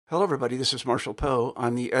Hello, everybody. This is Marshall Poe.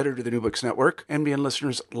 I'm the editor of the New Books Network. NBN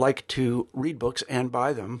listeners like to read books and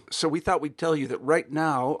buy them. So we thought we'd tell you that right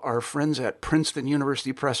now, our friends at Princeton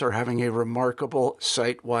University Press are having a remarkable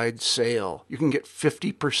site-wide sale. You can get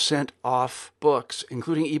 50% off books,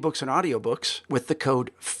 including ebooks and audiobooks, with the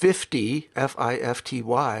code 50,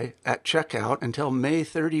 F-I-F-T-Y, at checkout until May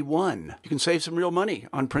 31. You can save some real money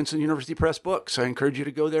on Princeton University Press books. I encourage you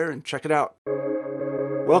to go there and check it out.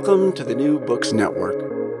 Welcome to the New Books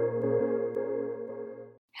Network.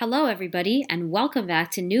 Hello, everybody, and welcome back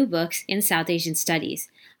to New Books in South Asian Studies.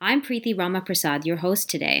 I'm Preeti Ramaprasad, your host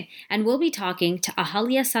today, and we'll be talking to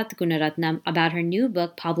Ahalya Satgunaratnam about her new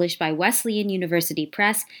book published by Wesleyan University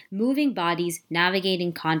Press, Moving Bodies,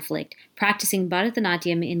 Navigating Conflict, Practicing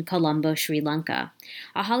Bharatanatyam in Colombo, Sri Lanka.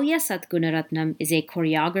 Ahalya Satgunaratnam is a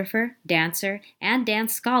choreographer, dancer, and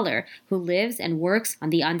dance scholar who lives and works on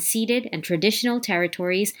the unceded and traditional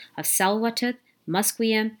territories of Tsleil-Waututh,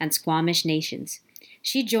 Musqueam, and Squamish nations.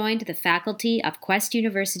 She joined the faculty of Quest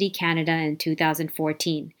University Canada in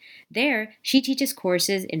 2014. There, she teaches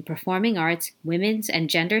courses in performing arts, women's and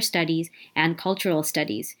gender studies, and cultural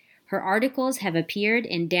studies. Her articles have appeared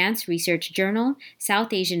in Dance Research Journal,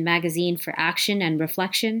 South Asian Magazine for Action and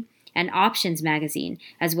Reflection, and Options Magazine,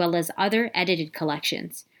 as well as other edited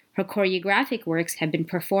collections. Her choreographic works have been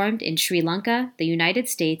performed in Sri Lanka, the United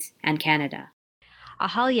States, and Canada.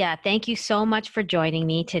 Ahalya, thank you so much for joining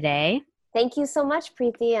me today. Thank you so much,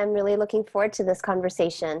 Preeti. I'm really looking forward to this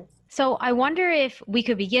conversation. So I wonder if we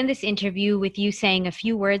could begin this interview with you saying a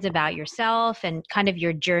few words about yourself and kind of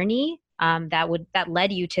your journey that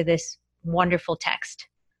led you to this wonderful text.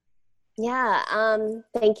 Yeah,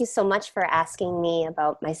 thank you so much for asking me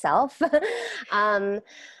about myself.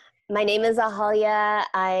 My name is Ahalya.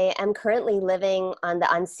 I am currently living on the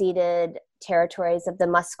unceded territories of the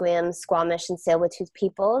Musqueam, Squamish, and Tsleil-Waututh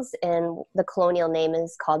peoples, and the colonial name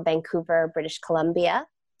is called Vancouver, British Columbia.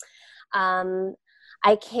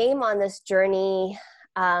 I came on this journey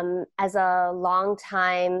as a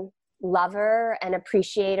longtime lover and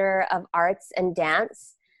appreciator of arts and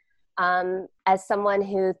dance, as someone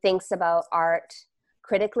who thinks about art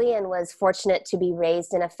critically and was fortunate to be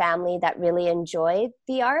raised in a family that really enjoyed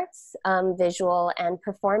the arts, visual and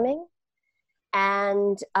performing.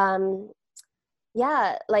 And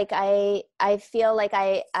I feel like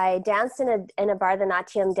I danced in a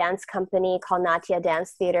Bharatanatyam dance company called Natya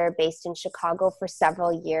Dance Theater based in Chicago for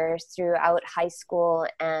several years throughout high school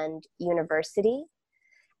and university.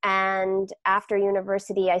 And after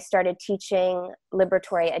university, I started teaching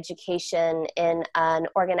liberatory education in an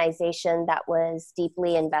organization that was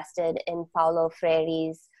deeply invested in Paulo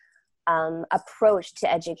Freire's approach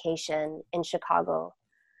to education in Chicago.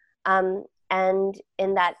 And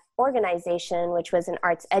in that organization, which was an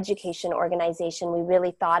arts education organization, we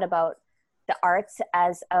really thought about the arts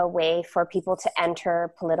as a way for people to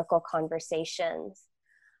enter political conversations.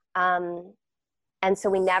 And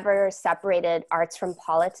so we never separated arts from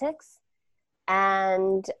politics.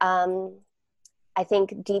 And I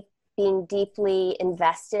think being deeply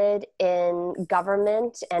invested in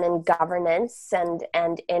government and in governance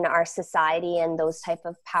and in our society and those type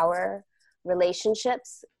of power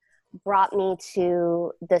relationships brought me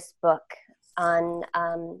to this book on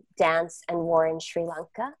dance and war in Sri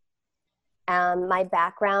Lanka. My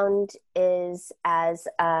background is as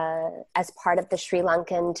part of the Sri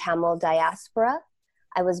Lankan Tamil diaspora.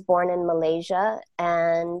 I was born in Malaysia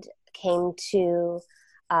and came to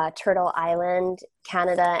Turtle Island,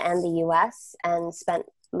 Canada, and the US, and spent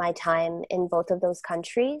my time in both of those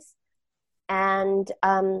countries. And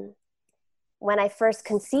when I first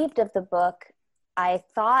conceived of the book, I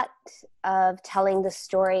thought of telling the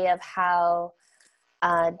story of how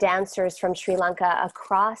dancers from Sri Lanka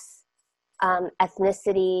across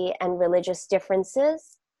ethnicity and religious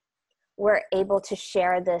differences were able to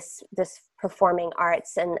share this performing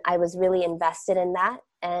arts. And I was really invested in that.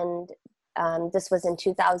 And this was in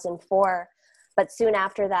 2004. But soon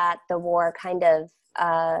after that, the war kind of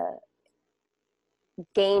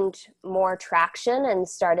gained more traction and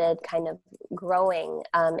started kind of growing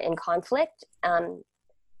in conflict. And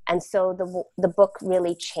so the book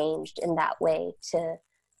really changed in that way to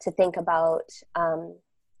think about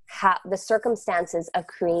how the circumstances of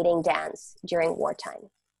creating dance during wartime.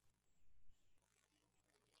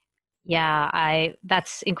 Yeah,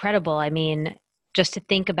 that's incredible. I mean, just to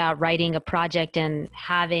think about writing a project and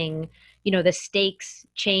having, the stakes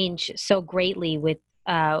change so greatly with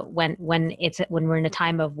when we're in a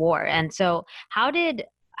time of war. And so how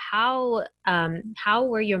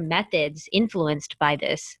were your methods influenced by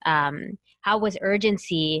this? how was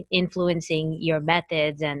urgency influencing your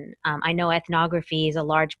methods? And I know ethnography is a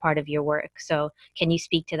large part of your work. So can you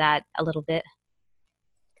speak to that a little bit?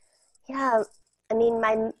 Yeah, I mean,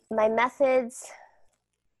 my methods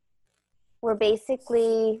were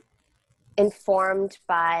basically informed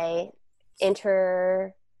by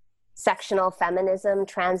intersectional feminism,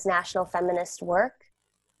 transnational feminist work.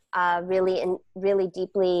 Really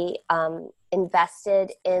deeply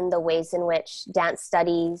invested in the ways in which dance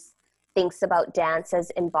studies thinks about dance as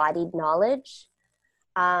embodied knowledge.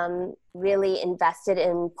 Really invested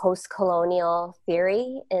in post-colonial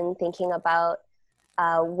theory in thinking about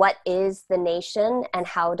what is the nation and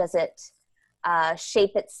how does it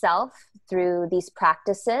shape itself through these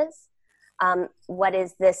practices. What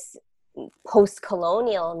is this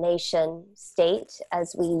post-colonial nation state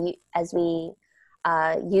as we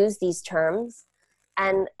use these terms,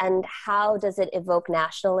 and how does it evoke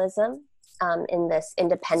nationalism in this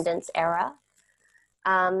independence era?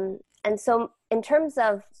 And so in terms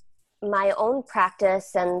of my own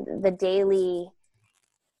practice and the daily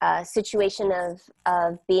situation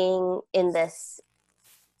of being in this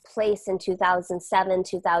place in 2007,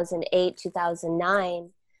 2008, 2009,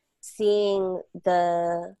 seeing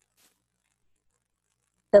the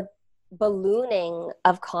ballooning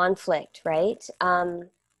of conflict, right?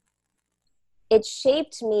 It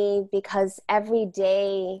shaped me because every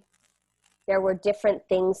day there were different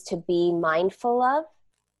things to be mindful of.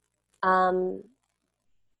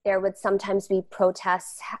 There would sometimes be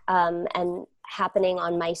protests and happening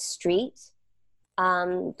on my street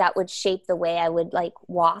that would shape the way I would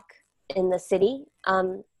walk in the city.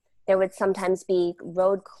 There would sometimes be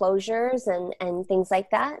road closures and things like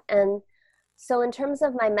that. And so in terms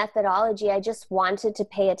of my methodology, I just wanted to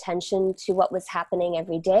pay attention to what was happening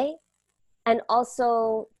every day, and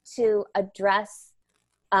also to address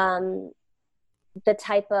the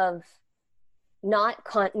type of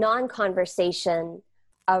non-conversation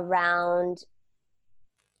around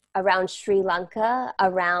Sri Lanka,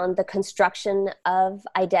 around the construction of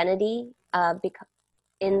identity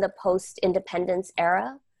in the post-independence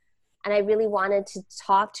era. And I really wanted to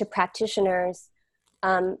talk to practitioners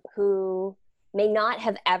who may not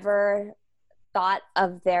have ever thought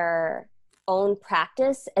of their own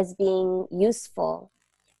practice as being useful.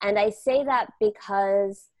 And I say that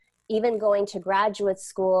because even going to graduate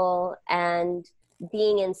school and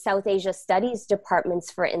being in South Asia studies departments,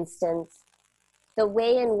 for instance, the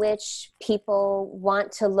way in which people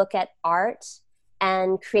want to look at art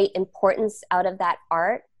and create importance out of that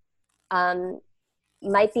art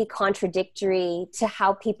might be contradictory to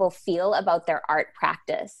how people feel about their art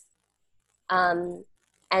practice. And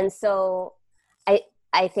so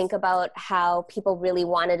I think about how people really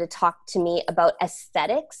wanted to talk to me about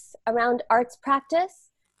aesthetics around arts practice,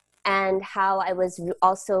 and how I was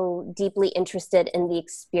also deeply interested in the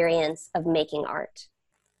experience of making art.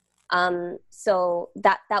 So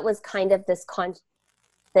that was kind of this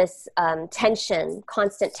tension,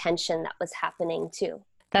 constant tension that was happening too.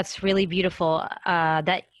 That's really beautiful.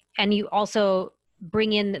 And you also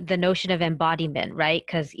bring in the notion of embodiment, right?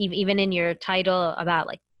 Because even in your title about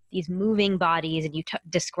these moving bodies, and you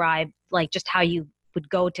describe just how you would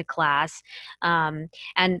go to class, and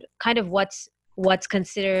kind of what's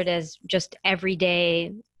considered as just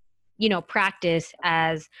everyday, practice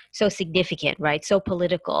as so significant, right? So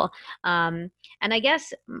political. And I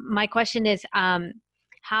guess my question is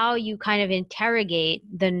how you kind of interrogate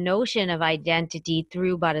the notion of identity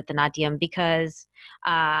through Bharatanatyam, because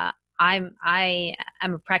I'm a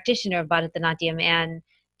practitioner of Bharatanatyam, and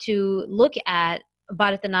to look at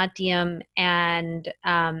Bharatanatyam and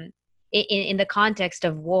in the context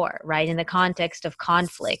of war, right? In the context of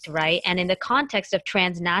conflict, right? And in the context of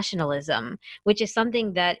transnationalism, which is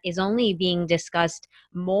something that is only being discussed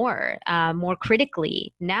more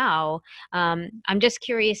critically now. I'm just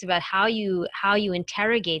curious about how you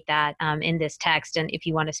interrogate that in this text, and if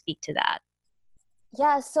you want to speak to that.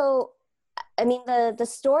 Yeah, so I mean, the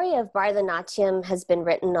story of Bharatanatyam has been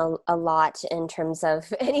written a lot in terms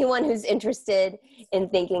of anyone who's interested in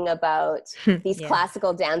thinking about these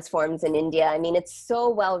classical dance forms in India. I mean, it's so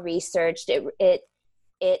well researched. It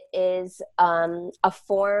is a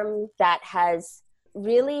form that has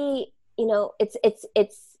really,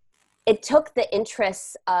 it took the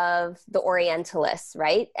interests of the Orientalists,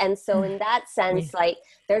 right? And so in that sense,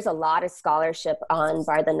 there's a lot of scholarship on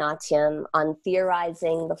Bharatanatyam, on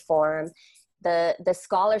theorizing the form. The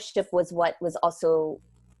scholarship was what was also,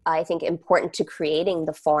 I think, important to creating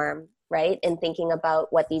the form, right? And thinking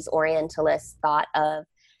about what these Orientalists thought of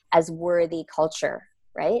as worthy culture,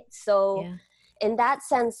 right? So in that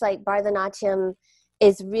sense, Bharatanatyam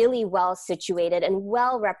is really well situated and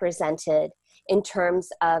well represented in terms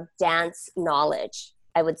of dance knowledge,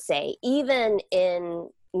 I would say, even in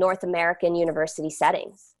North American university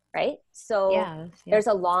settings, right? So there's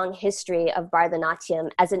a long history of Bharatanatyam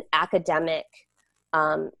as an academic,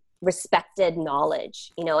 respected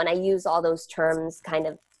knowledge, you know, and I use all those terms kind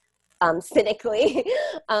of cynically,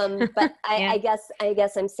 but I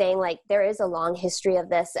guess I'm saying, like, there is a long history of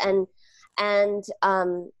this, and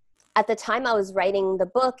at the time I was writing the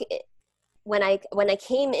book, when I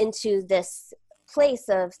came into this place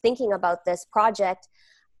of thinking about this project,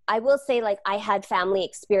 I will say, like, I had family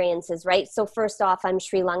experiences, right? So first off, I'm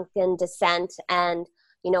Sri Lankan descent, and,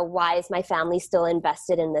 you know, why is my family still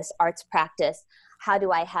invested in this arts practice? How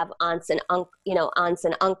do I have aunts and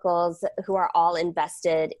uncles who are all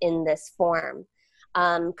invested in this form?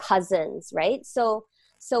 Cousins, right? So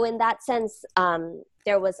in that sense,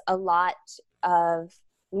 there was a lot of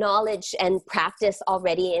knowledge and practice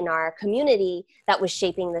already in our community that was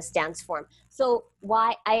shaping this dance form. So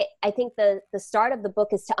why I think the start of the book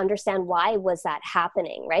is to understand why was that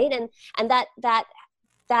happening, right? And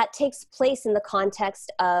that takes place in the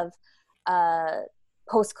context of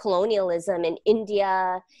post-colonialism in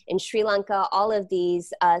India, in Sri Lanka, all of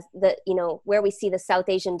these, where we see the South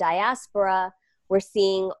Asian diaspora, we're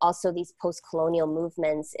seeing also these post-colonial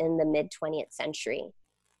movements in the mid-20th century.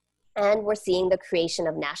 And we're seeing the creation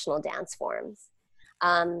of national dance forms.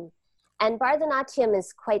 And Bharatanatyam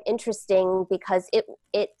is quite interesting because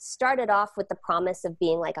it started off with the promise of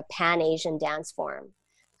being like a pan-Asian dance form,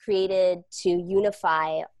 created to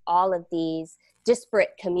unify all of these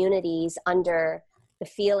disparate communities under the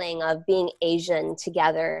feeling of being Asian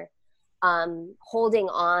together, holding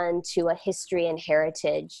on to a history and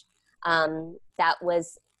heritage that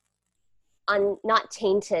was not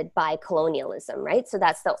tainted by colonialism, right? So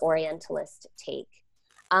that's the Orientalist take.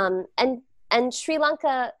 And Sri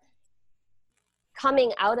Lanka,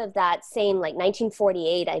 coming out of that same, like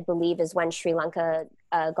 1948, I believe, is when Sri Lanka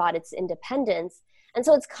got its independence. And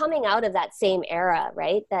so it's coming out of that same era,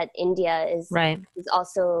 right? That India is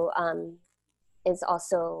also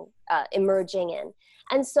emerging in.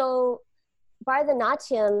 And so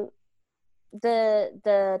Bharatanatyam,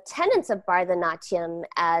 the tenets of Bharatanatyam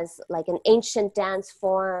as like an ancient dance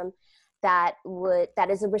form that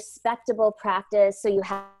is a respectable practice. So you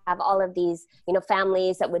have all of these, you know,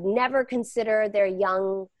 families that would never consider their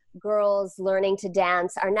young girls learning to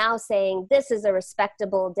dance are now saying this is a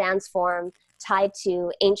respectable dance form tied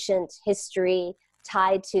to ancient history,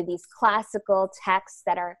 tied to these classical texts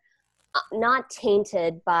that are not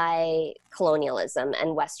tainted by colonialism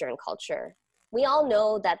and Western culture. We all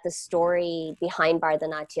know that the story behind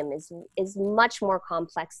Bharatanatyam is much more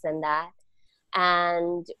complex than that.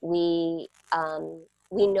 And we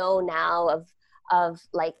know now of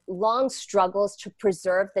like long struggles to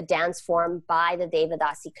preserve the dance form by the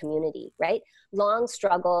Devadasi community, right? Long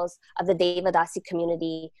struggles of the Devadasi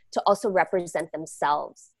community to also represent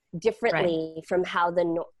themselves differently from how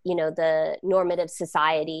the normative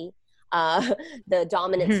society, the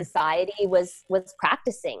dominant society was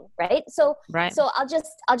practicing, right? So I'll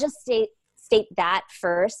just state that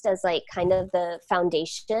first as like kind of the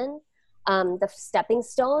foundation, the stepping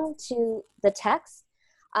stone to the text.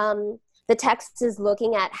 The text is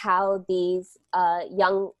looking at how this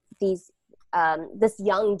young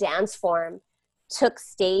dance form took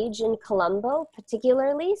stage in Colombo,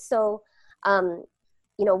 particularly. So,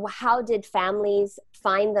 how did families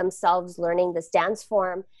find themselves learning this dance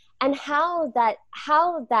form, and how that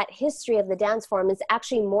history of the dance form is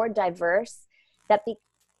actually more diverse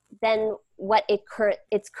than what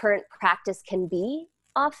its current practice can be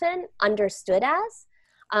often understood as,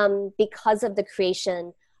 because of the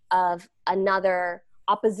creation of another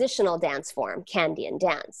oppositional dance form, Kandyan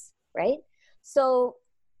dance, right? So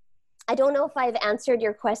I don't know if I've answered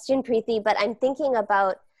your question, Preeti, but I'm thinking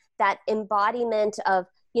about that embodiment of,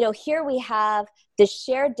 here we have this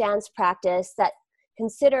shared dance practice that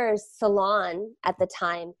considers Ceylon at the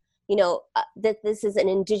time, that this is an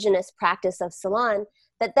indigenous practice of Ceylon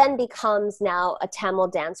that then becomes now a Tamil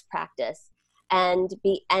dance practice. And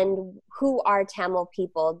who are Tamil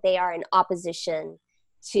people? They are in opposition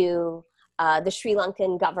to the Sri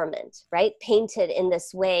Lankan government, right? Painted in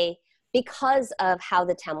this way because of how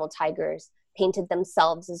the Tamil Tigers painted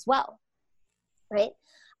themselves as well, right?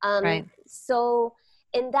 So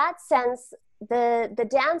in that sense, the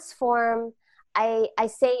dance form, I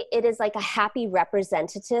say it is like a happy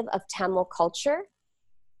representative of Tamil culture.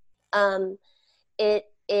 It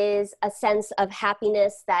is a sense of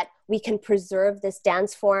happiness that we can preserve this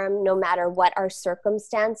dance form no matter what our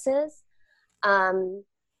circumstances.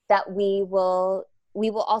 That we will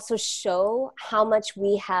also show how much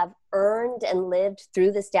we have earned and lived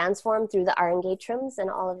through this dance form, through the Arangetrams and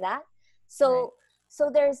all of that. So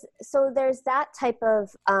there's that type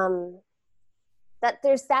of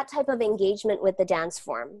engagement with the dance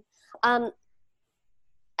form. And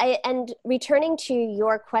returning to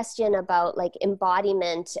your question about like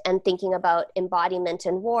embodiment and thinking about embodiment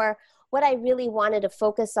and war, what I really wanted to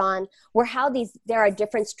focus on were how there are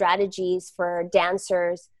different strategies for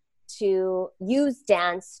dancers to use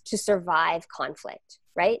dance to survive conflict,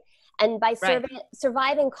 right? And by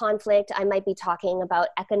surviving conflict, I might be talking about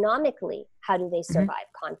economically, how do they survive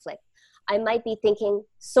conflict? I might be thinking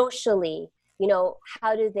socially, you know,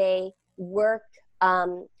 how do they work,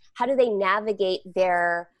 how do they navigate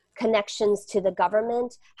their connections to the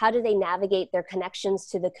government? How do they navigate their connections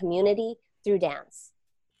to the community through dance?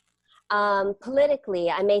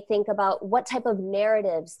 Politically, I may think about what type of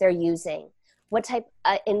narratives they're using, what type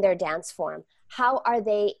in their dance form. How are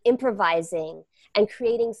they improvising and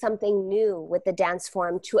creating something new with the dance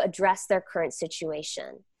form to address their current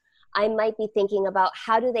situation? I might be thinking about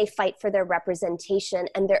how do they fight for their representation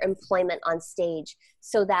and their employment on stage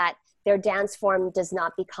so that their dance form does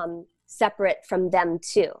not become separate from them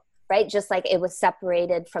too, right? Just like it was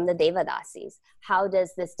separated from the Devadasis. How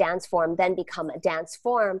does this dance form then become a dance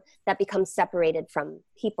form that becomes separated from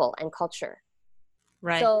people and culture?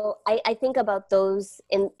 Right. So I think about those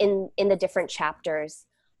in the different chapters.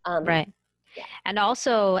 Right. Yeah. And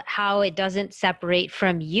also how it doesn't separate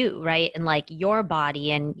from you, right? And like your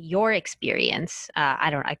body and your experience.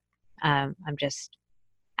 I'm just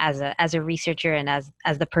as a researcher and as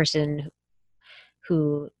the person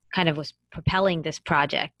who kind of was propelling this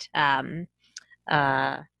project, I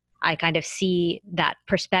kind of see that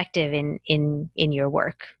perspective in your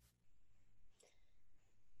work.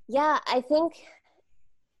 Yeah, I think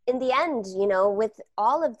in the end, you know, with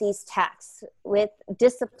all of these texts, with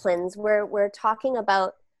disciplines, we're talking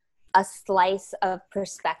about a slice of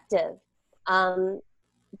perspective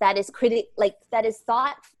that is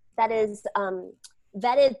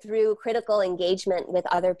vetted through critical engagement with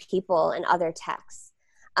other people and other texts.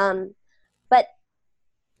 But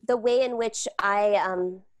the way in which I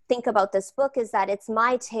think about this book is that it's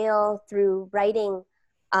my tale through writing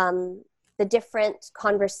the different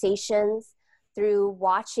conversations, through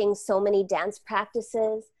watching so many dance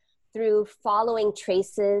practices, through following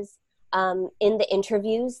traces in the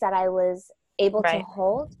interviews that I was able to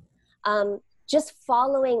hold, just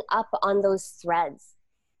following up on those threads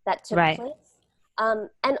that took place.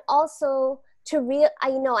 And also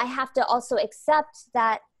I have to also accept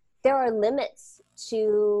that there are limits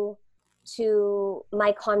to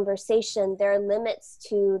my conversation. There are limits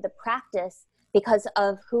to the practice because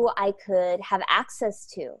of who I could have access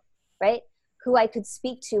to, right? Who I could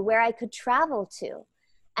speak to, where I could travel to.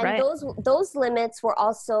 And those limits were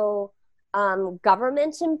also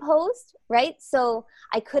government imposed, right? So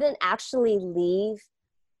I couldn't actually leave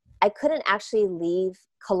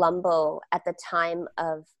Colombo at the time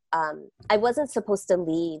of, I wasn't supposed to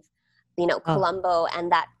leave, Colombo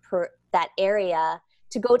and that area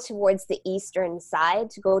to go towards the eastern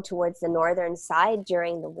side, to go towards the northern side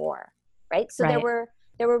during the war, right? So there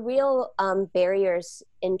were real barriers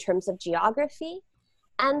in terms of geography,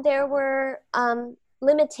 and there were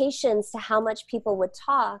limitations to how much people would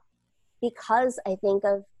talk because I think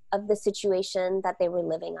of the situation that they were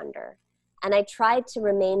living under. And I tried to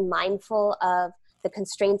remain mindful of the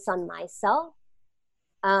constraints on myself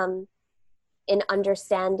in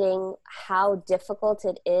understanding how difficult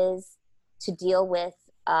it is to deal with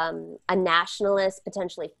a nationalist,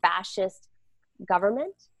 potentially fascist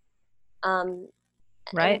government. And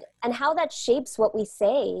how that shapes what we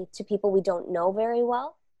say to people we don't know very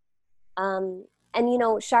well. And,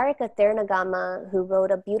 Sharika Thernagama, who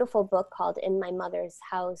wrote a beautiful book called In My Mother's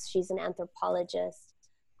House, she's an anthropologist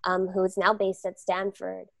who is now based at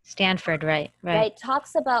Stanford. Right.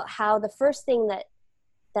 Talks about how the first thing that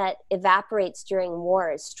evaporates during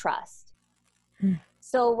war is trust.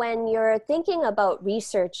 So when you're thinking about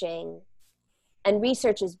researching, and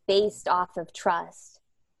research is based off of trust,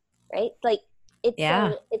 right? Like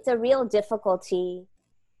it's a real difficulty,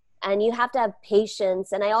 and you have to have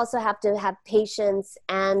patience. And I also have to have patience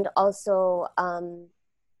and also, honor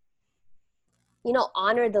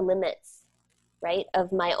the limits, right,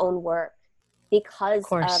 of my own work because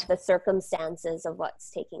of the circumstances of what's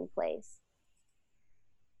taking place.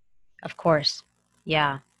 Of course.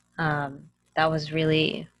 Yeah. That was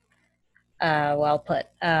really well put.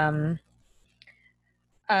 I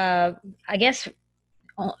guess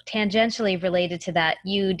tangentially related to that,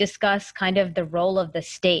 you discuss kind of the role of the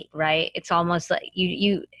state, right? It's almost like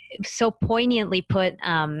you so poignantly put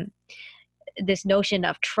this notion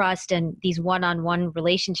of trust and these one-on-one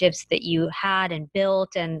relationships that you had and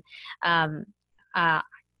built, and I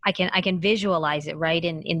can visualize it, right,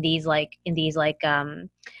 in these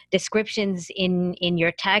descriptions in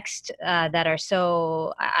your text that are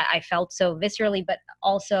so I felt so viscerally, but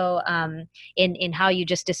also in how you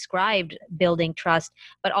just described building trust,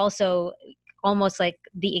 but also almost like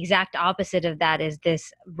the exact opposite of that is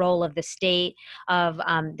this role of the state, of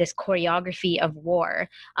this choreography of war,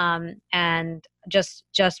 and just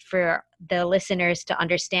for the listeners to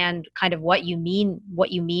understand kind of what you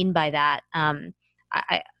mean by that.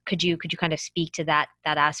 Could you kind of speak to that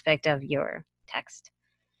aspect of your text?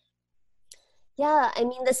 Yeah, I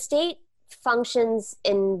mean, the state functions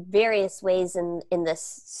in various ways in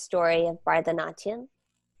this story of Bharatanatyam.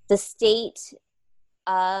 The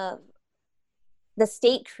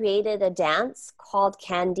state created a dance called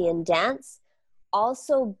Kandyan dance,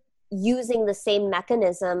 also using the same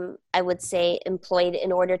mechanism, I would say, employed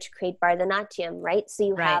in order to create Bharatanatyam, right? So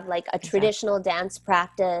you have like a traditional dance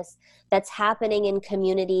practice that's happening in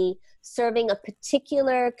community, serving a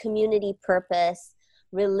particular community purpose,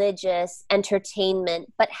 religious,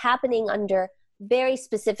 entertainment, but happening under very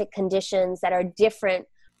specific conditions that are different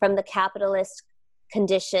from the capitalist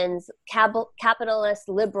conditions, capitalist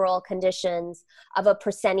liberal conditions of a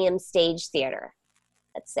proscenium stage theater,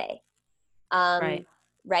 let's say.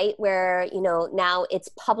 Right? Where, now it's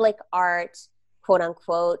public art, quote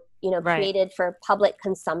unquote, created for public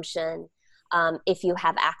consumption, if you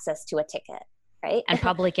have access to a ticket, right? And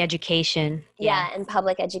public education. Yeah, and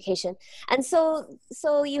public education. And so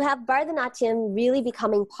you have Bharatanatyam really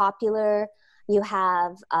becoming popular. You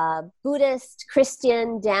have Buddhist,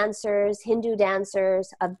 Christian dancers, Hindu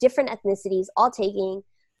dancers of different ethnicities, all taking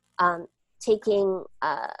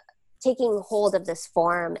hold of this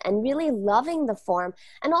form and really loving the form,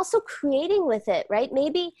 and also creating with it, right?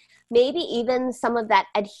 Maybe even some of that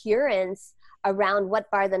adherence around what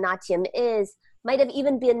Bharatanatyam is might have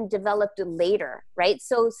even been developed later, right?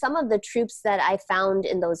 So some of the troops that I found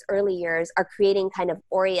in those early years are creating kind of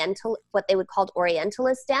what they would call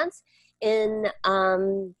Orientalist dance,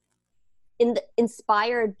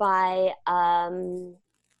 inspired by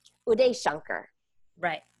Uday Shankar.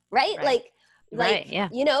 Right?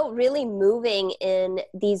 Really moving in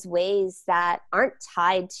these ways that aren't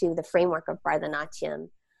tied to the framework of Bharatanatyam.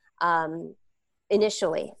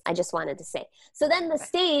 Initially, I just wanted to say. So then the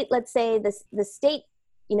state, let's say the state,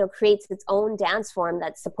 creates its own dance form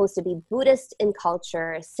that's supposed to be Buddhist in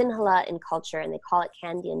culture, Sinhala in culture, and they call it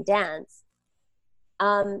Kandyan dance.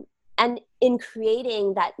 And in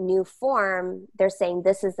creating that new form, they're saying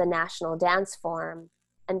this is the national dance form.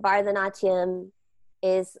 And Bharatanatyam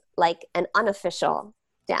is like an unofficial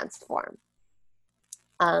dance form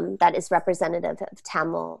that is representative of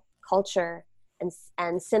Tamil culture,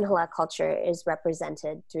 and Sinhala culture is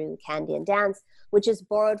represented through Kandyan dance, which is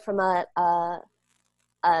borrowed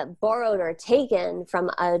or taken from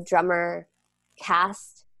a drummer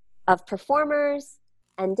cast of performers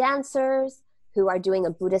and dancers who are doing a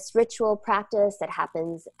Buddhist ritual practice that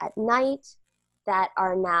happens at night, that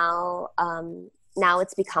are now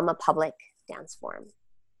it's become a public dance form,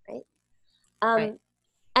 right?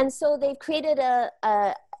 And so they've created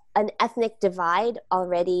an ethnic divide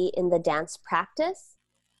already in the dance practice,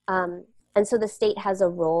 and so the state has a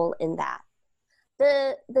role in that.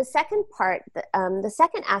 The second part, the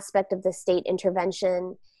second aspect of the state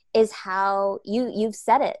intervention is how you've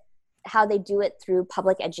said it, how they do it through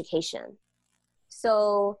public education.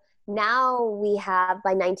 So now we have,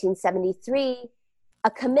 by 1973,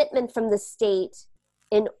 a commitment from the state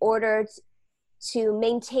in order to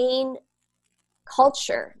maintain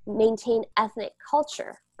culture, maintain ethnic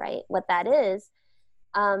culture, right? What that is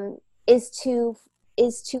to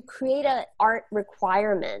create an art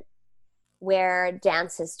requirement where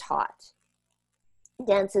dance is taught.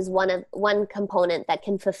 Dance is one component that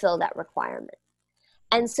can fulfill that requirement.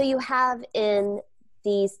 And so you have in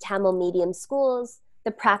these Tamil medium schools the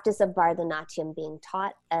practice of Bharatanatyam being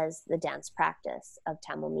taught as the dance practice of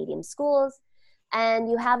Tamil medium schools. And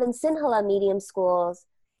you have in Sinhala medium schools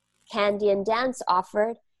Kandyan dance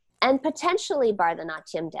offered, and potentially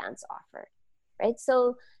Bharatanatyam dance offered, right?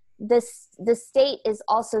 So the state is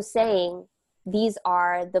also saying these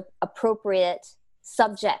are the appropriate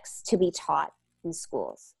subjects to be taught in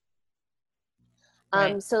schools.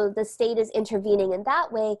 So the state is intervening in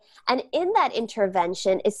that way. And in that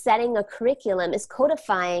intervention is setting a curriculum, is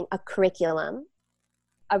codifying a curriculum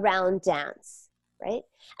around dance, right?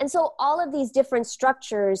 And so all of these different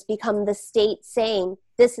structures become the state saying,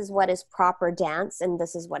 this is what is proper dance and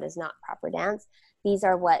this is what is not proper dance.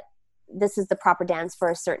 This is the proper dance for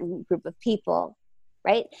a certain group of people.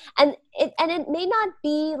 right? And it may not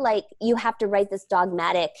be like you have to write this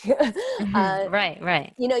dogmatic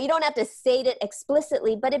Right. you know, you don't have to state it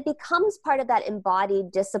explicitly, but it becomes part of that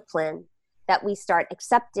embodied discipline that we start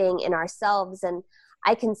accepting in ourselves. And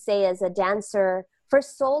I can say, as a dancer, for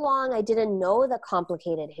so long I didn't know the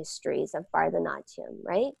complicated histories of Bharatanatyam,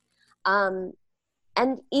 right?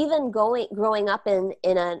 And even growing up in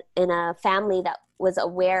a family that was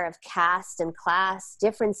aware of caste and class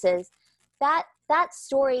differences, that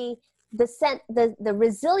story, the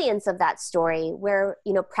resilience of that story, where,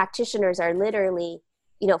 you know, practitioners are literally,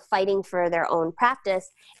 you know, fighting for their own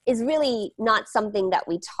practice, is really not something that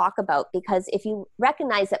we talk about. Because if you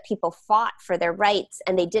recognize that people fought for their rights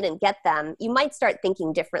and they didn't get them, you might start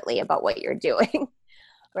thinking differently about what you're doing.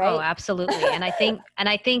 Right? Oh, absolutely. And I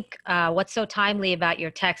think what's so timely about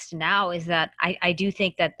your text now is that I do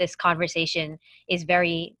think that this conversation is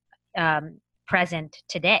very present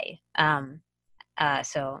today.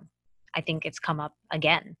 So I think it's come up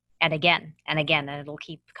again and again and again, and it'll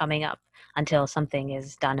keep coming up until something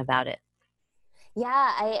is done about it. Yeah,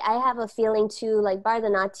 I have a feeling too, like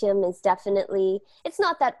Bharatanatyam is definitely, it's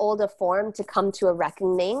not that old a form to come to a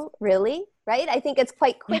reckoning, really, right? I think it's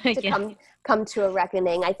quite quick to Yeah. come to a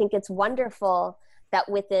reckoning. I think it's wonderful that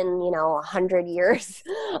within, you know, 100 years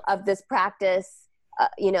of this practice,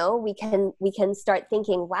 you know, we can start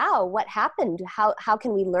thinking, wow, what happened? How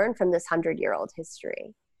can we learn from this 100-year-old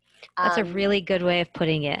history? That's a really good way of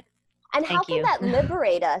putting it. And how can that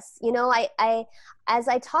liberate us? You know, I as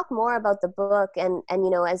I talk more about the book, and you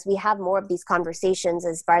know, as we have more of these conversations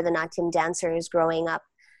as Bharatanatyam dancers growing up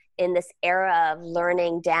in this era of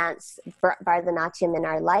learning dance, Bharatanatyam in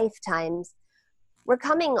our lifetimes, we're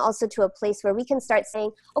coming also to a place where we can start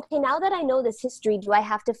saying, okay, now that I know this history, do I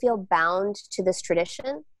have to feel bound to this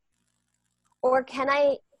tradition? Or can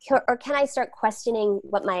I start questioning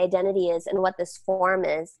what my identity is and what this form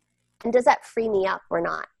is? And does that free me up or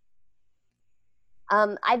not?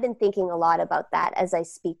 I've been thinking a lot about that as I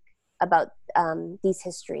speak about these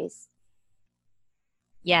histories.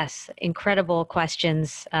 Yes, incredible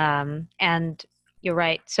questions, and you're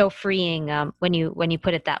right. So freeing when you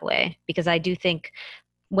put it that way, because I do think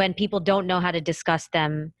when people don't know how to discuss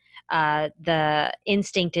them, the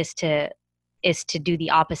instinct is to do the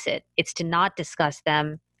opposite. It's to not discuss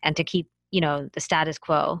them and to keep, you know, the status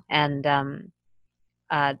quo, and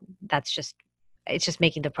it's just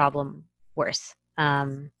making the problem worse,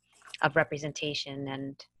 of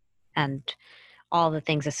representation and all the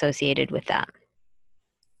things associated with that.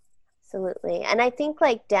 Absolutely. And I think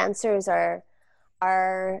like dancers are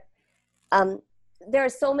there are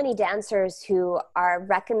so many dancers who are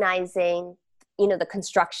recognizing, you know, the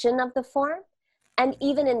construction of the form. And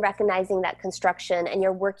even in recognizing that construction and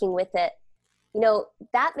you're working with it, you know,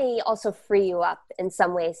 that may also free you up in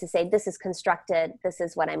some ways to say, this is constructed, this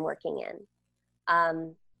is what I'm working in.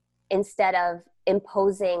 Instead of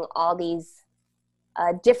imposing all these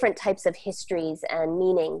different types of histories and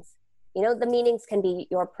meanings. You know, the meanings can be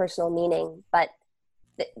your personal meaning, but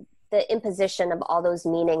the imposition of all those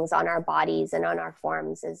meanings on our bodies and on our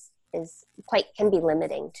forms can be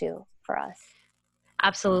limiting too for us.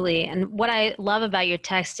 Absolutely. And what I love about your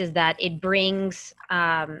text is that it brings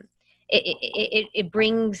it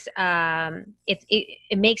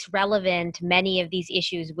makes relevant many of these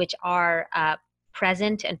issues which are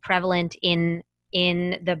present and prevalent in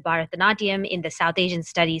the Bharatanatyam, in the South Asian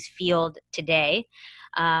studies field today.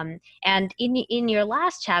 And in your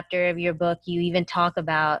last chapter of your book, you even talk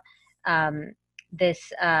about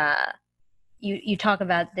this. You talk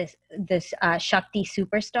about this Shakti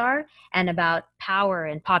superstar and about power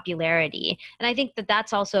and popularity, and I think that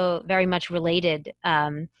that's also very much related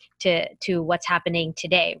to what's happening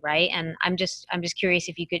today, right? And I'm just curious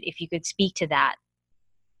if you could speak to that.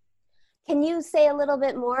 Can you say a little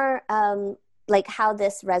bit more, like how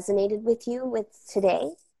this resonated with you with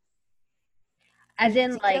today? As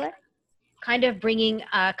in, like, kind of bringing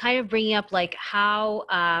up like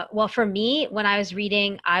how, well, for me, when I was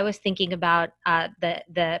reading, I was thinking about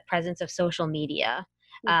the presence of social media,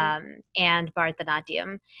 and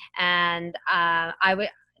Bharatanatyam, and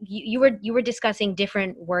you were discussing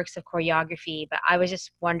different works of choreography, but I was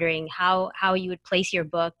just wondering how you would place your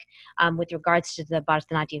book with regards to the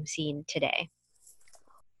Bharatanatyam scene today.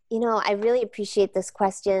 You know, I really appreciate this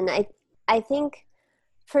question. I think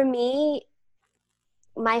for me,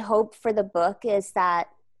 my hope for the book is that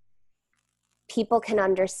people can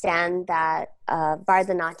understand that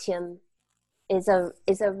Bharatanatyam is a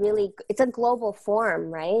global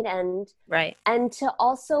form, right? And to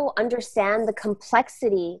also understand the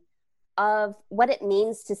complexity of what it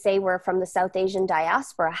means to say we're from the South Asian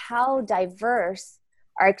diaspora, how diverse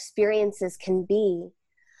our experiences can be.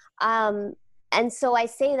 And so I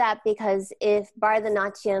say that because if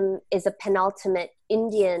Bharatanatyam is a penultimate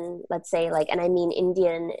Indian, let's say, like, and I mean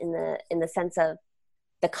Indian in the sense of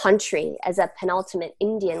the country as a penultimate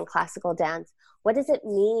Indian classical dance, what does it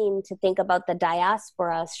mean to think about the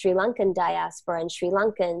diaspora, Sri Lankan diaspora, and Sri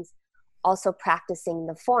Lankans also practicing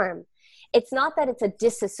the form? It's not that it's a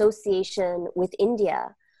disassociation with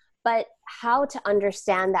India, but how to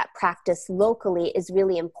understand that practice locally is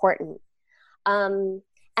really important.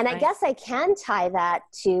 And I guess I can tie that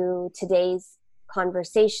to today's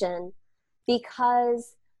conversation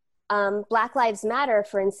because Black Lives Matter,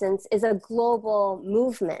 for instance, is a global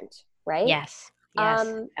movement, right? Yes.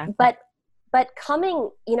 Exactly. But coming,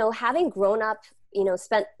 having grown up,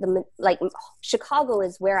 spent Chicago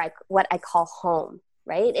is what I call home,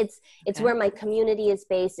 right? It's where my community is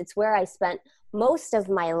based. It's where I spent most of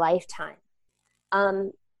my lifetime.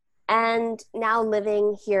 And now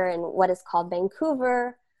living here in what is called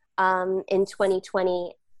Vancouver, in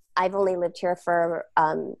 2020, I've only lived here for,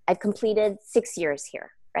 I've completed 6 years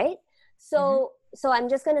here, right? So I'm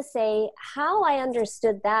just going to say how I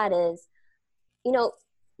understood that is,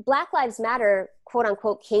 Black Lives Matter, quote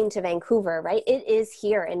unquote, came to Vancouver, right? It is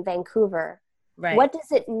here in Vancouver. Right. What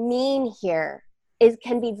does it mean here? It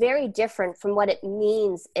can be very different from what it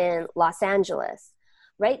means in Los Angeles,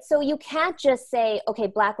 right? So you can't just say, okay,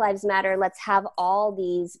 Black Lives Matter, let's have all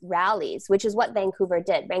these rallies, which is what Vancouver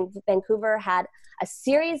did. Vancouver had a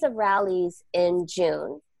series of rallies in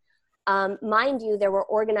June. Mind you, there were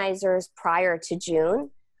organizers prior to June,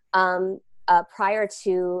 prior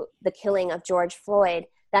to the killing of George Floyd,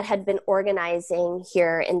 that had been organizing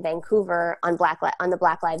here in Vancouver on the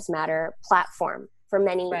Black Lives Matter platform for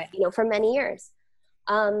many, for many years.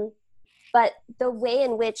 But the way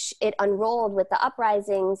in which it unrolled with the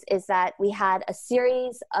uprisings is that we had a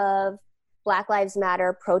series of Black Lives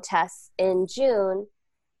Matter protests in June,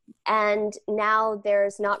 and now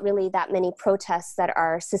there's not really that many protests that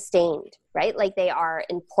are sustained, right? Like they are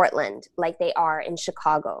in Portland, like they are in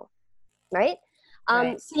Chicago, right?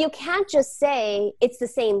 So you can't just say it's the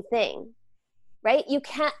same thing, right?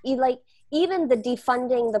 Even the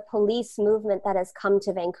defunding the police movement that has come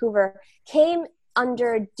to Vancouver came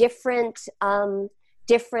under different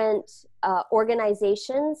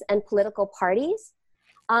organizations and political parties,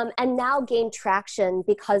 and now gained traction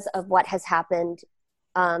because of what has happened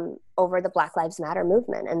over the Black Lives Matter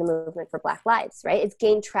movement and the movement for Black Lives, right? It's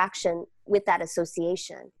gained traction with that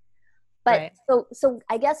association. But so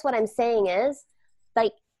I guess what I'm saying is,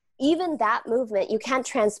 like, even that movement, you can't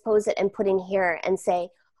transpose it and put in here and say,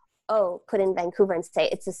 put in Vancouver and say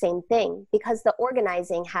it's the same thing, because the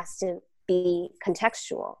organizing has to be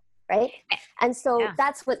contextual, right? And so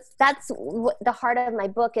that's what the heart of my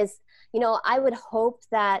book is. I would hope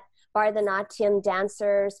that Bharatanatyam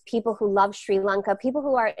dancers, people who love Sri Lanka, people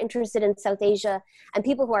who are interested in South Asia, and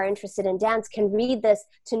people who are interested in dance can read this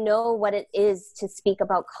to know what it is to speak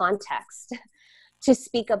about context, to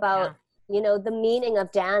speak about, the meaning of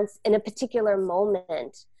dance in a particular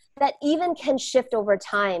moment that even can shift over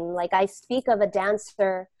time. Like I speak of a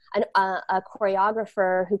dancer, a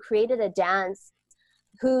choreographer who created a dance,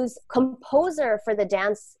 whose composer for the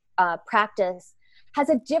dance practice has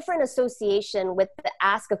a different association with the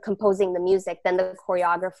ask of composing the music than the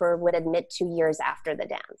choreographer would admit 2 years after the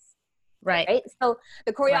dance. Right? So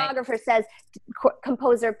the choreographer says,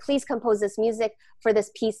 composer, please compose this music for this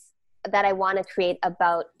piece that I want to create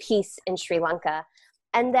about peace in Sri Lanka.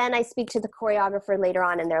 And then I speak to the choreographer later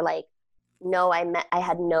on and they're like, no, I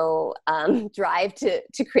had no drive to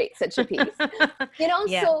create such a piece.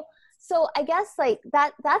 So I guess like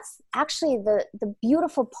that's actually the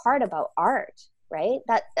beautiful part about art, right?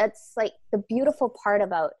 That's like the beautiful part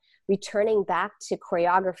about returning back to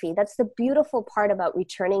choreography. That's the beautiful part about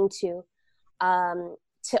returning to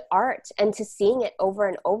art and to seeing it over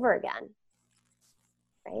and over again,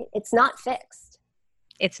 right? It's not fixed.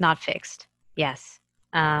 It's not fixed. Yes.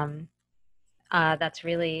 That's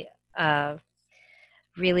really,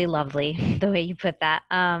 really lovely the way you put that.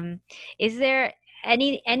 Is there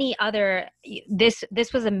any other, this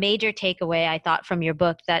was a major takeaway I thought from your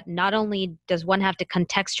book, that not only does one have to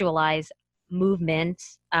contextualize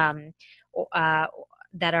movements that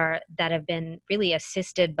have been really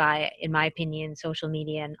assisted by, in my opinion, social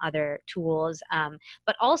media and other tools,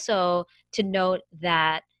 but also to note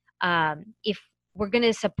that if we're going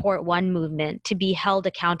to support one movement, to be held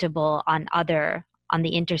accountable on the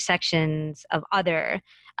intersections of other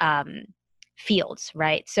fields,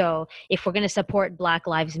 right? So if we're going to support Black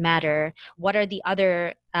Lives Matter, what are the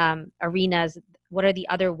other arenas? What are the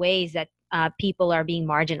other ways that people are being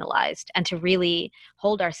marginalized, and to really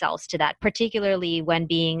hold ourselves to that, particularly when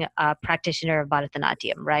being a practitioner of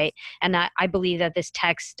Bharatanatyam, right? And I believe that this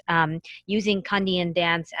text, using Kandyan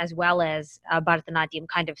dance as well as Bharatanatyam,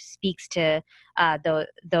 kind of speaks to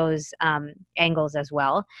those angles as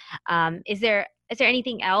well. Is there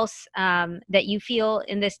anything else that you feel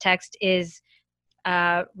in this text is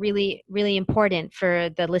really, really important for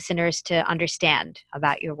the listeners to understand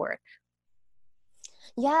about your work?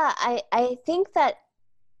 Yeah, I think that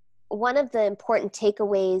one of the important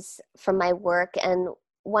takeaways from my work, and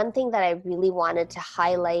one thing that I really wanted to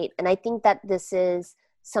highlight, and I think that this is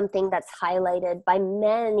something that's highlighted by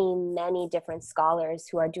many, many different scholars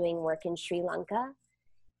who are doing work in Sri Lanka,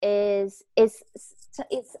 is it's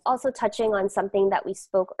also touching on something that we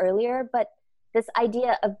spoke earlier, but this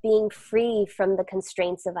idea of being free from the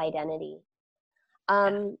constraints of identity.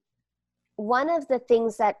 One of the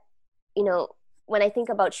things that, when I think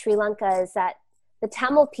about Sri Lanka, is that the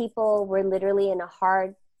Tamil people were literally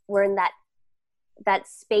were in that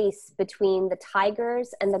space between the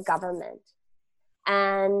tigers and the government.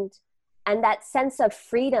 And that sense of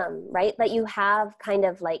freedom, right? That you have kind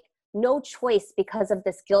of like no choice because of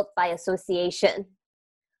this guilt by association.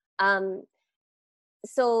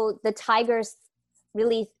 So the tigers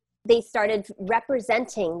really, they started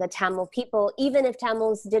representing the Tamil people, even if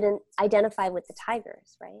Tamils didn't identify with the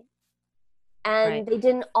tigers, right? And they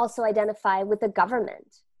didn't also identify with the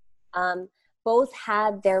government. Both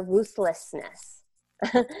had their ruthlessness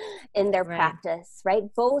in their practice, right?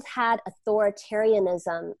 Both had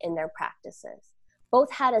authoritarianism in their practices.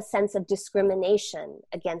 Both had a sense of discrimination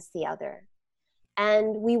against the other.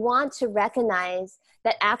 And we want to recognize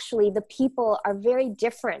that actually the people are very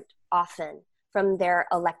different often from their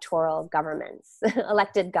electoral governments,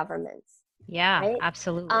 elected governments. Yeah, right?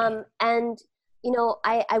 Absolutely. And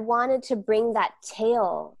I wanted to bring that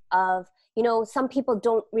tale of, some people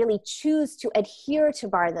don't really choose to adhere to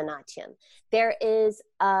Bharatanatyam. There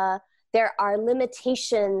are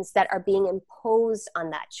limitations that are being imposed on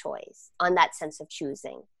that choice, on that sense of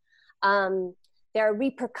choosing. There are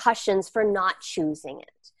repercussions for not choosing it.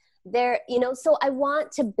 So I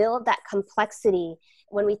want to build that complexity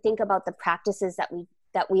when we think about the practices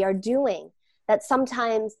that we are doing, that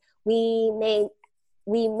sometimes we may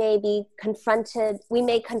confront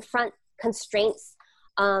constraints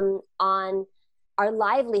on our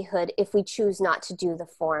livelihood if we choose not to do the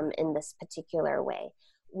form in this particular way.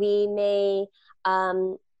 We may,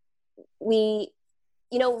 we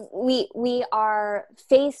are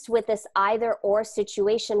faced with this either or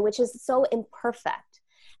situation, which is so imperfect.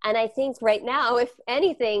 And I think right now, if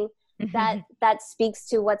anything, that speaks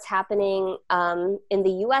to what's happening in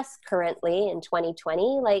the US currently in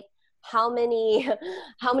 2020, like how many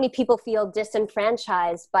people feel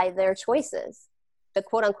disenfranchised by their choices, the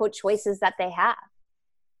quote unquote choices that they have,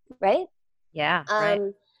 right? Yeah. Right.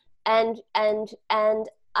 And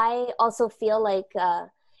I also feel like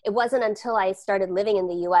it wasn't until I started living in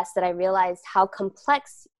the US that I realized how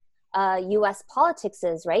complex US politics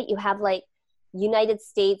is, right? You have like United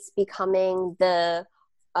States becoming the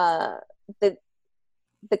kind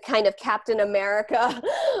of Captain America,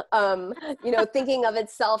 thinking of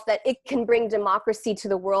itself that it can bring democracy to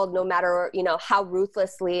the world no matter, how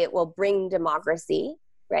ruthlessly it will bring democracy,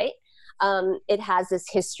 right? It has this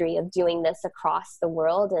history of doing this across the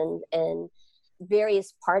world and in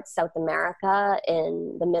various parts, South America,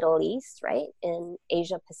 in the Middle East, right? In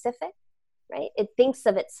Asia Pacific, right? It thinks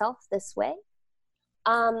of itself this way.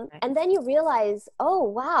 And then you realize, oh,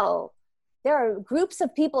 wow, there are groups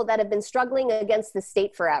of people that have been struggling against the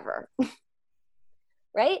state forever,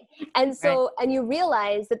 right? And so, and you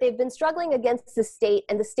realize that they've been struggling against the state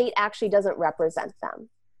and the state actually doesn't represent them.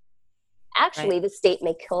 Actually, the state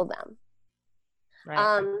may kill them.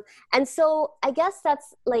 Right. And so I guess that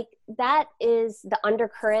is the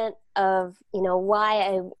undercurrent of,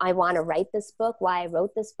 why I want to write this book, why I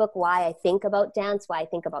wrote this book, why I think about dance, why I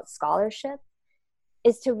think about scholarship,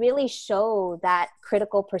 is to really show that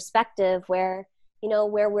critical perspective where,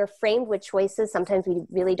 where we're framed with choices. Sometimes we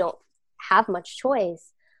really don't have much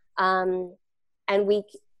choice. And we,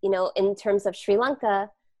 in terms of Sri Lanka,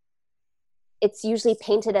 it's usually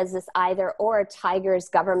painted as this either or tigers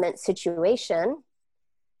government situation.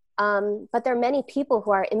 But there are many people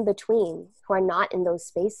who are in between, who are not in those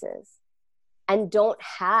spaces and don't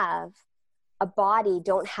have a body,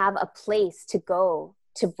 don't have a place to go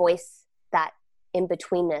to voice that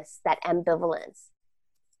in-betweenness, that ambivalence.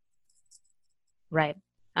 Right.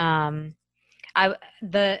 The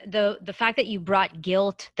fact that you brought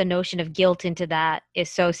guilt, the notion of guilt into that is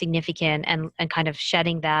so significant and kind of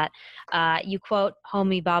shedding that. You quote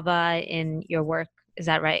Homi Bhabha in your work. Is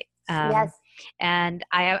that right? Yes. And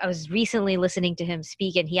I was recently listening to him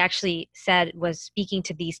speak, and he actually was speaking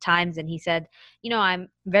to these times, and he said, I'm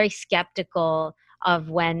very skeptical of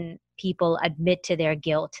when people admit to their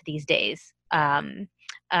guilt these days. Uh,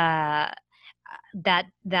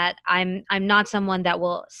 that I'm not someone that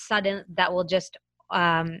will just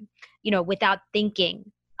without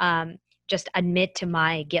thinking just admit to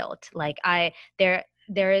my guilt. Like there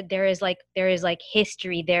is like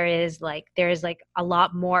history, there is like a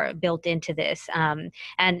lot more built into this, and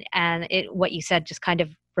what you said just kind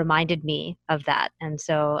of reminded me of that. And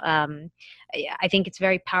so I think it's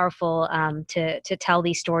very powerful to tell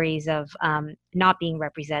these stories of not being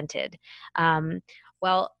represented.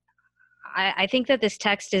 Well, I think that this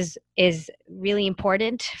text is really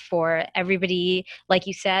important for everybody. Like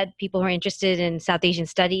you said, people who are interested in South Asian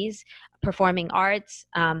studies, performing arts,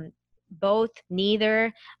 both,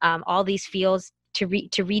 neither, all these fields, to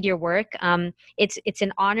read your work. It's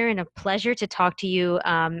an honor and a pleasure to talk to you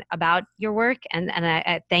about your work, and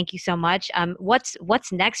I thank you so much.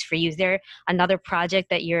 What's next for you? Is there another project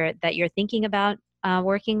that you're thinking about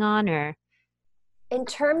working on, or? In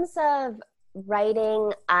terms of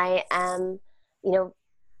writing, I am,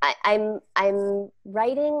 I'm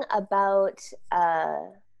writing about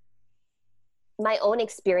my own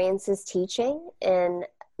experiences teaching in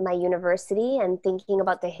my university and thinking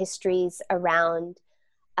about the histories around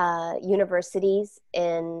universities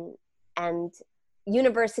and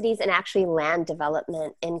actually land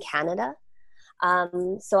development in Canada.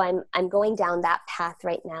 So I'm going down that path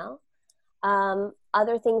right now.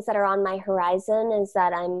 Other things that are on my horizon is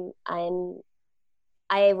that I'm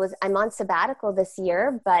on sabbatical this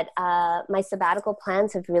year, but my sabbatical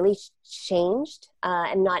plans have really changed.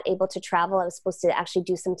 I'm not able to travel. I was supposed to actually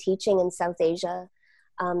do some teaching in South Asia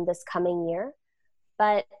this coming year,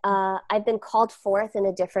 but I've been called forth in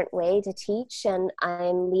a different way to teach, and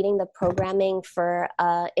I'm leading the programming for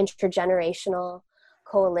intergenerational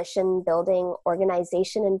coalition building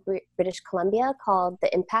organization in British Columbia called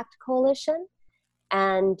the Impact Coalition,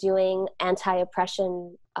 and doing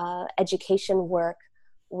anti-oppression education work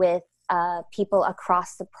with people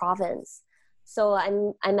across the province. So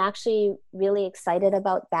I'm actually really excited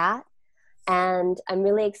about that, and I'm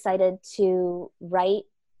really excited to write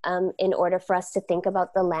in order for us to think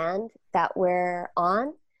about the land that we're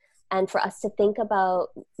on, and for us to think about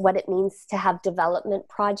what it means to have development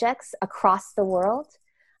projects across the world.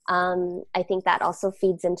 I think that also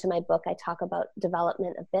feeds into my book. I talk about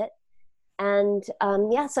development a bit. And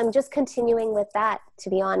so I'm just continuing with that, to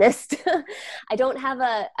be honest. I don't have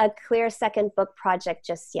a clear second book project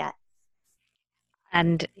just yet.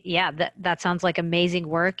 And yeah, that sounds like amazing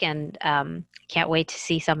work, and can't wait to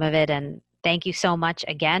see some of it. And thank you so much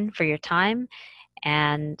again for your time.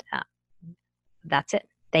 And that's it.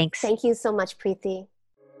 Thanks. Thank you so much, Preeti.